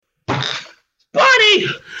ready?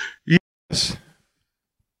 Yes.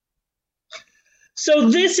 So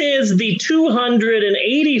this is the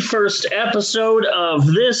 281st episode of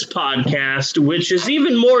this podcast, which is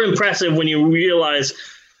even more impressive when you realize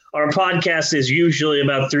our podcast is usually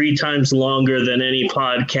about 3 times longer than any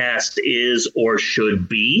podcast is or should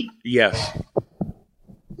be. Yes.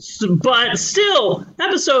 But still,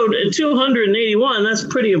 episode 281, that's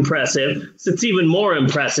pretty impressive. It's even more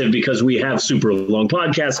impressive because we have super long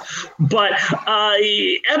podcasts. But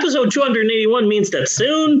episode 281 means that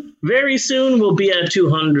soon, very soon, we'll be at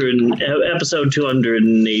episode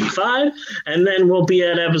 285. And then we'll be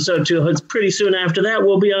at episode 200. Pretty soon after that,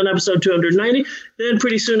 we'll be on episode 290. Then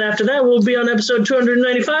pretty soon after that, we'll be on episode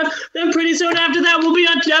 295. Then pretty soon after that, we'll be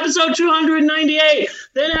on episode 298.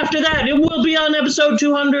 Then after that, it will be on episode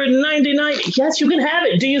 299. Yes, you can have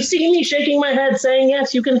it. Do you see me shaking my head saying,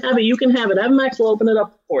 yes, you can have it. You can have it. Max will open it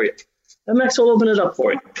up for you. Max will open it up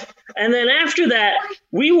for you. And then after that,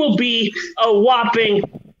 we will be a whopping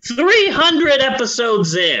 300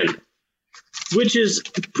 episodes in, which is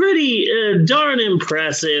pretty darn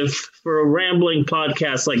impressive for a rambling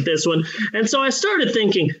podcast like this one. And so I started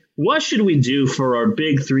thinking, what should we do for our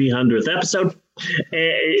big 300th episode?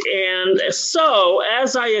 And so,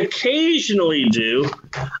 as I occasionally do,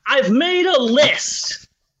 I've made a list.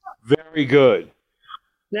 Very good.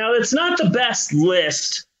 Now, it's not the best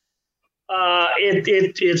list.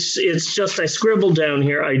 It's just I scribbled down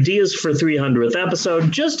here ideas for 300th episode.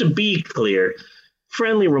 Just to be clear,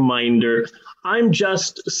 friendly reminder, I'm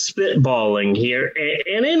just spitballing here.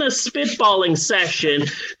 And in a spitballing session,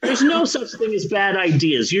 there's no such thing as bad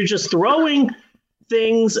ideas. You're just throwing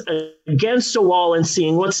things against a wall and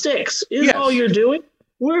seeing what sticks. Is all you're doing.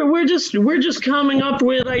 We're just coming up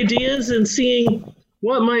with ideas and seeing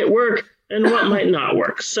what might work and what might not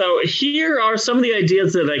work. So here are some of the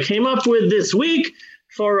ideas that I came up with this week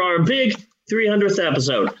for our big 300th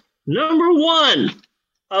episode. Number 1,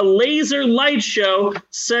 a laser light show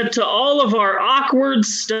set to all of our awkward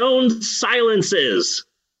stoned silences.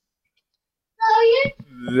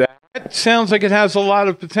 That sounds like it has a lot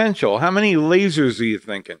of potential. How many lasers are you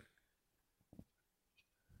thinking?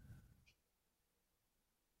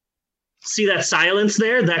 See that silence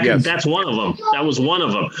there? Yes. That's one of them. That was one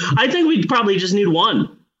of them. I think we probably just need one.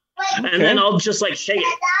 Okay. And then I'll just like shake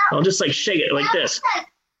it. I'll just like shake it like this.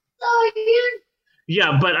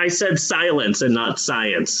 Yeah, but I said silence and not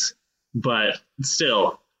science. But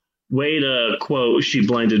still, way to quote, she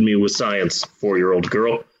blinded me with science, 4-year-old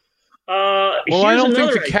girl. Well, I don't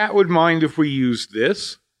think the cat would mind if we use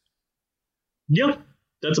this. Yep,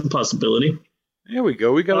 that's a possibility. There we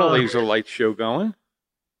go. We got a laser light show going.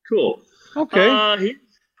 Cool. Okay.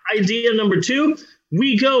 Idea number 2.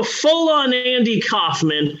 We go full on Andy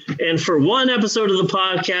Kaufman, and for one episode of the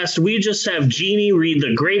podcast, we just have Jeannie read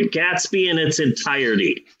The Great Gatsby in its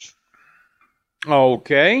entirety.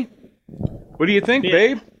 Okay. What do you think,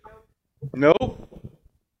 babe? Nope.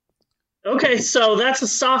 Okay, so that's a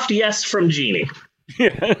soft yes from Jeannie.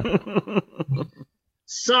 Yeah.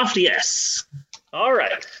 Soft yes. All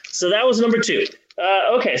right. So that was number 2.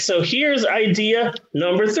 Okay, so here's idea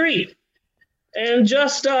number 3. And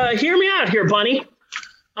just hear me out here, Bunny.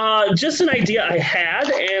 Just an idea I had,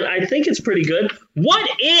 and I think it's pretty good. What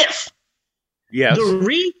if the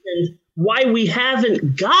reason why we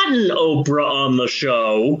haven't gotten Oprah on the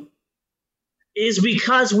show is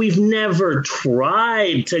because we've never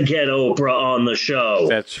tried to get Oprah on the show?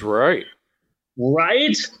 That's right.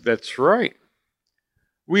 Right? That's right.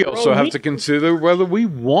 We also have to consider whether we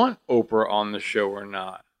want Oprah on the show or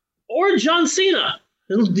not. Or John Cena.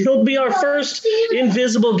 He'll be our first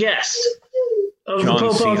invisible guest. Of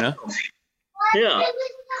John Cena. Yeah.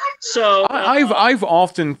 So I've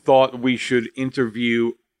often thought we should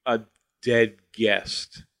interview a dead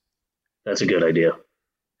guest. That's a good idea.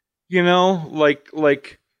 You know,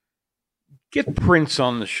 like get Prince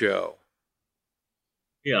on the show.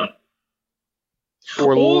 Yeah.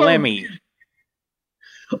 Or Lemmy.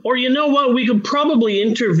 Or you know what? We could probably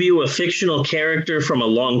interview a fictional character from a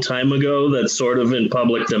long time ago that's sort of in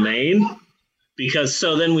public domain. Because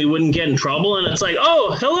so then we wouldn't get in trouble. And it's like,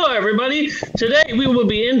 oh, hello, everybody. Today we will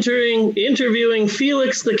be interviewing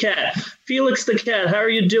Felix the Cat. Felix the Cat, how are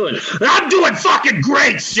you doing? I'm doing fucking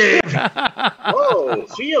great, Steve. Whoa,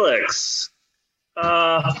 Felix.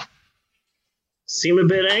 Seem a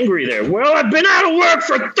bit angry there. Well, I've been out of work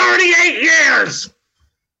for 38 years.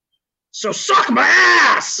 So suck my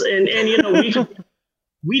ass. And you know,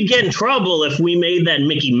 we'd get in trouble if we made that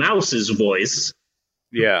Mickey Mouse's voice.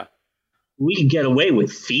 Yeah. We could get away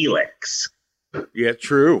with Felix. Yeah,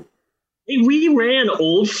 true. They reran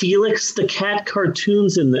old Felix the Cat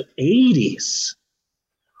cartoons in the 80s.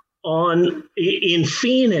 in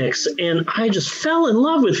Phoenix, and I just fell in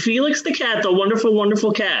love with Felix the cat, the wonderful,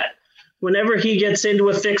 wonderful cat. Whenever he gets into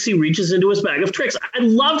a fix, he reaches into his bag of tricks. I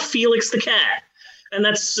love Felix the cat, and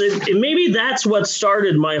maybe that's what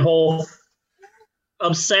started my whole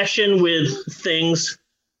obsession with things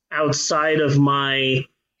outside of my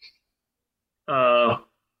time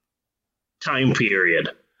period.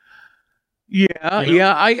 Yeah, you know?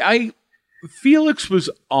 Yeah. I Felix was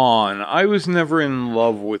on. I was never in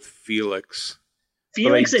love with Felix.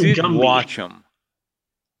 Felix and Gumby. Watch him.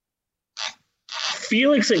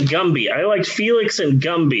 Felix and Gumby. I liked Felix and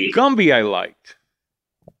Gumby. Gumby I liked.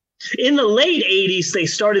 In the late 80s, they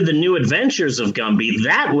started the New Adventures of Gumby.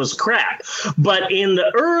 That was crap. But in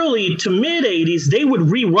the early to mid 80s, they would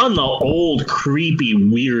rerun the old, creepy,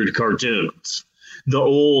 weird cartoons. The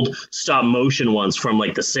old stop motion ones from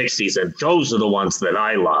like the 60s. And those are the ones that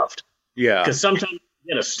I loved. Yeah. Because sometimes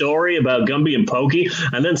you get a story about Gumby and Pokey,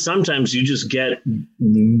 and then sometimes you just get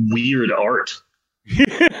weird art.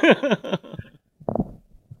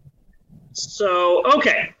 So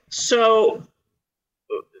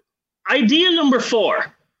idea number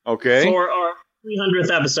 4. Okay. For our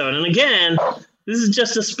 300th episode. And again, this is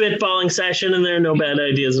just a spitballing session, and there are no bad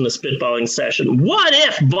ideas in a spitballing session. What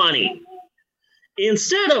if, Bunny,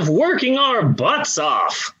 instead of working our butts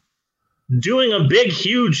off, doing a big,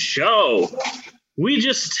 huge show, we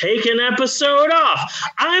just take an episode off?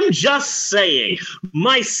 I'm just saying,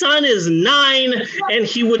 my son is 9, and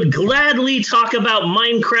he would gladly talk about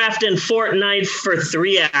Minecraft and Fortnite for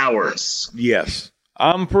 3 hours. Yes,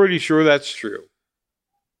 I'm pretty sure that's true.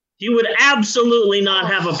 He would absolutely not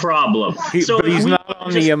have a problem. But he's not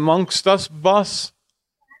on the Amongst Us bus?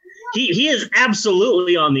 He is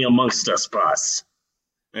absolutely on the Amongst Us bus.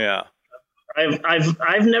 Yeah.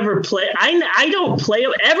 I've never played. I don't play.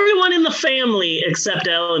 Everyone in the family except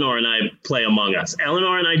Eleanor and I play Among Us.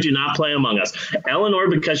 Eleanor and I do not play Among Us. Eleanor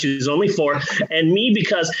because she's only 4, and me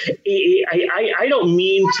because I don't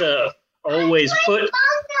mean to always put.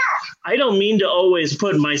 I don't mean to always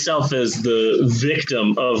put myself as the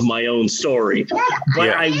victim of my own story, but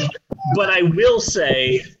yeah. But I will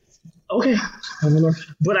say. Okay.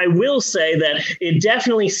 But I will say that it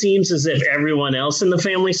definitely seems as if everyone else in the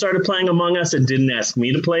family started playing Among Us and didn't ask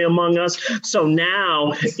me to play Among Us. So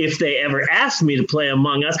now, if they ever ask me to play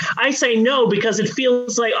Among Us, I say no because it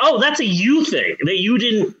feels like, oh, that's a you thing that you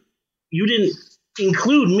didn't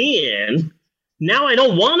include me in. Now I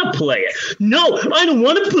don't want to play it. No, I don't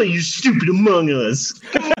want to play your stupid Among Us.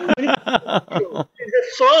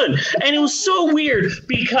 It's fun. And it was so weird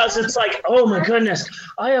because it's like, oh my goodness,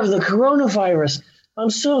 I have the coronavirus. I'm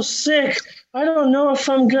so sick. I don't know if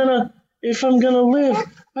I'm gonna live.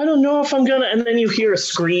 I don't know if I'm gonna. And then you hear a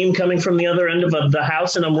scream coming from the other end of the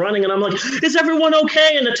house, and I'm running, and I'm like, is everyone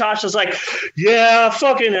okay? And Natasha's like, yeah,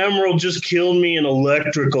 fucking Emerald just killed me in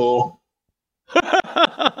electrical.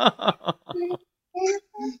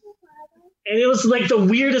 And it was like the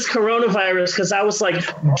weirdest coronavirus because I was like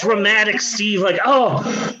dramatic Steve, like, oh,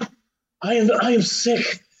 I am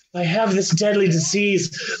sick. I have this deadly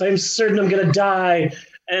disease. I'm certain I'm gonna die.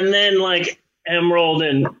 And then like Emerald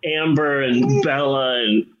and Amber and Bella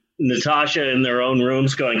and Natasha in their own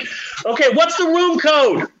rooms going, okay, what's the room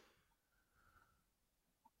code?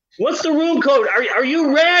 What's the room code? Are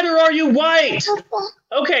you red or are you white?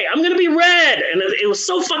 Okay, I'm gonna be red. And it was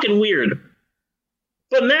so fucking weird.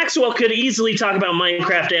 But Maxwell could easily talk about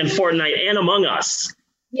Minecraft and Fortnite and Among Us.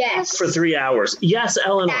 Yes. For 3 hours. Yes,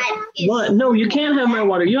 Eleanor. What? No, you can't have my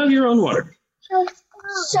water. You have your own water.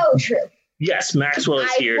 So true. Yes, Maxwell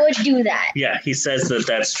is here. I would do that. Yeah, he says that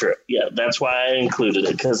that's true. Yeah, that's why I included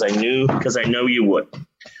it, because I know you would.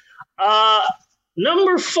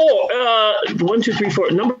 Number 4. 1, 2, 3,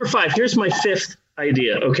 4. Number 5. Here's my 5th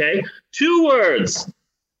idea, okay? 2 words.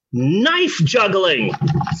 Knife juggling.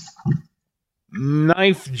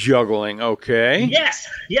 Knife juggling, okay.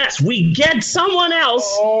 Yes, we get someone else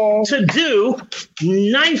to do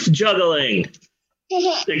knife juggling.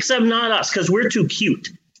 Except not us, because we're too cute.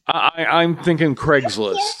 I'm thinking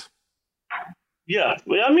Craigslist. Yeah,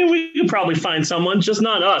 I mean, we could probably find someone, just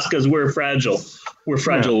not us, because we're fragile. We're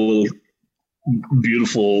fragile little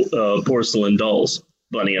beautiful porcelain dolls,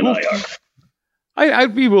 Bunny and I are.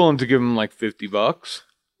 I'd be willing to give him like $50.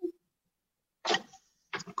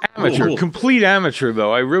 Amateur, complete amateur,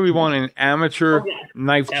 though. I really want an amateur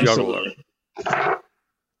knife juggler.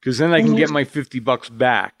 Because then I can get my $50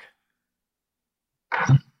 back.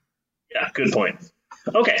 Yeah, good point.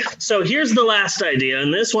 Okay, so here's the last idea,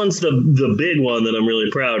 and this one's the big one that I'm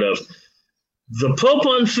really proud of. The Pope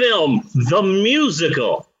on Film, the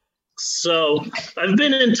musical. So I've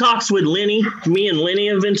been in talks with Linny. Me and Linny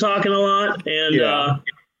have been talking a lot, and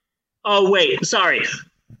Oh, wait, sorry.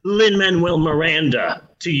 Lin-Manuel Miranda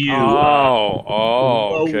to you.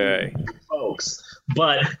 Okay. Folks.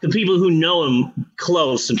 But the people who know him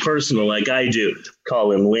close and personal, like I do,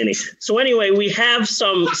 call him Linny. So anyway, we have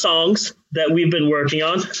some songs that we've been working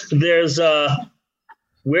on. There's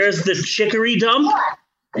Where's the Chicory Dump?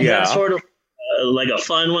 Yeah. That's sort of like a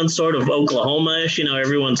fun one, sort of Oklahoma-ish.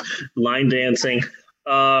 Everyone's line dancing.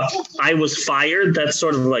 I Was Fired. That's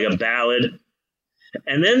sort of like a ballad.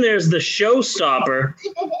 And then there's the showstopper.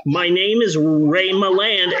 My name is Ray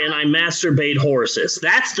Milland, and I masturbate horses.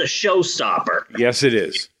 That's the showstopper. Yes, it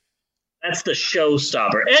is. That's the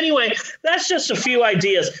showstopper. Anyway, that's just a few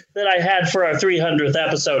ideas that I had for our 300th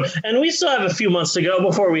episode. And we still have a few months to go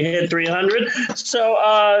before we hit 300. So,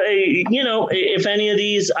 if any of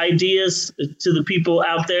these ideas to the people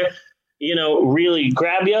out there, really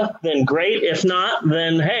grab you, then great. If not,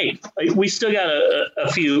 then hey, we still got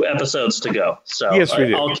a few episodes to go. So yes, we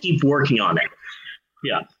do. I'll keep working on it.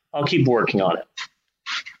 Yeah, I'll keep working on it.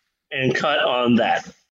 And cut on that.